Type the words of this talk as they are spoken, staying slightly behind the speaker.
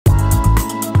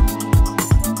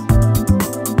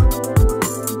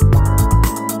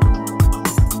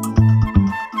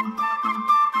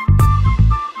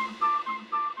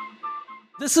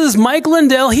This is Mike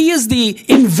Lindell. He is the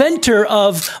inventor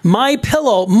of My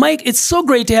Pillow. Mike, it's so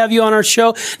great to have you on our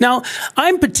show. Now,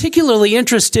 I'm particularly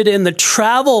interested in the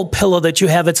travel pillow that you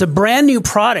have. It's a brand new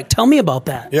product. Tell me about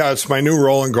that. Yeah, it's my new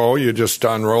roll and go. You just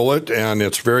unroll it, and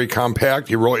it's very compact.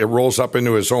 It rolls up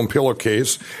into its own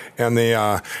pillowcase, and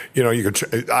I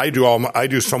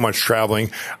do so much traveling.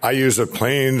 I use it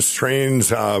planes,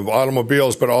 trains,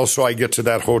 automobiles, but also I get to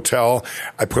that hotel.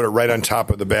 I put it right on top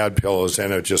of the bad pillows,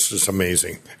 and it just is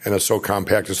amazing. And it's so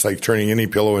compact. It's like turning any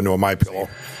pillow into a My Pillow.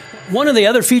 One of the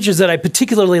other features that I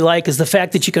particularly like is the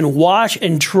fact that you can wash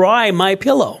and dry My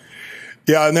Pillow.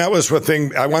 Yeah, and that was the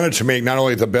thing. I wanted to make not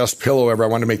only the best pillow ever, I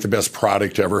wanted to make the best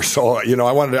product ever. So,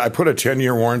 I put a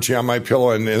 10-year warranty on My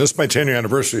Pillow, and this is my 10-year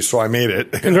anniversary, so I made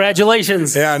it.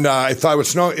 Congratulations. And I thought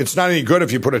it's not any good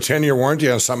if you put a 10-year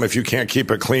warranty on something if you can't keep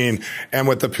it clean. And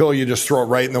with the pillow, you just throw it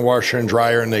right in the washer and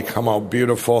dryer, and they come out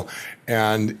beautiful.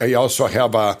 And I also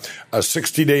have a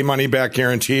 60-day money-back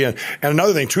guarantee. And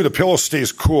another thing, too, the pillow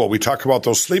stays cool. We talk about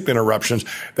those sleep interruptions.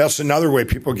 That's another way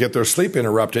people get their sleep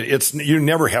interrupted. You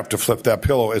never have to flip that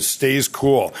pillow. It stays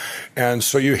cool. And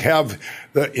so you have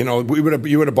you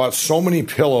would have bought so many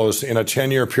pillows in a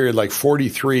 10-year period, like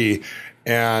 43,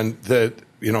 and the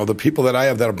people that I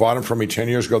have that have bought them from me 10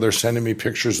 years ago, they're sending me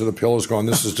pictures of the pillows going,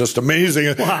 this is just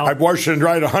amazing. Wow. I've washed and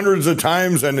dried hundreds of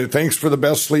times, and thanks for the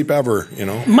best sleep ever,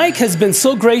 Mike has been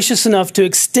so gracious enough to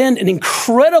extend an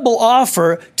incredible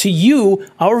offer to you,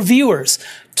 our viewers.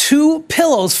 2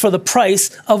 pillows for the price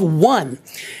of 1.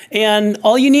 And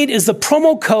all you need is the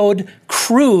promo code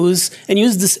CRUISE and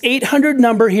use this 800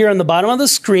 number here on the bottom of the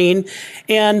screen.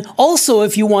 And also,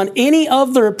 if you want any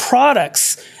other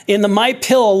products in the My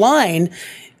Pillow line,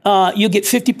 you'll get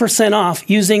 50% off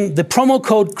using the promo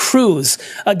code CRUISE.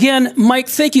 Again, Mike,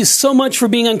 thank you so much for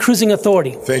being on Cruising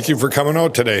Authority. Thank you for coming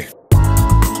out today.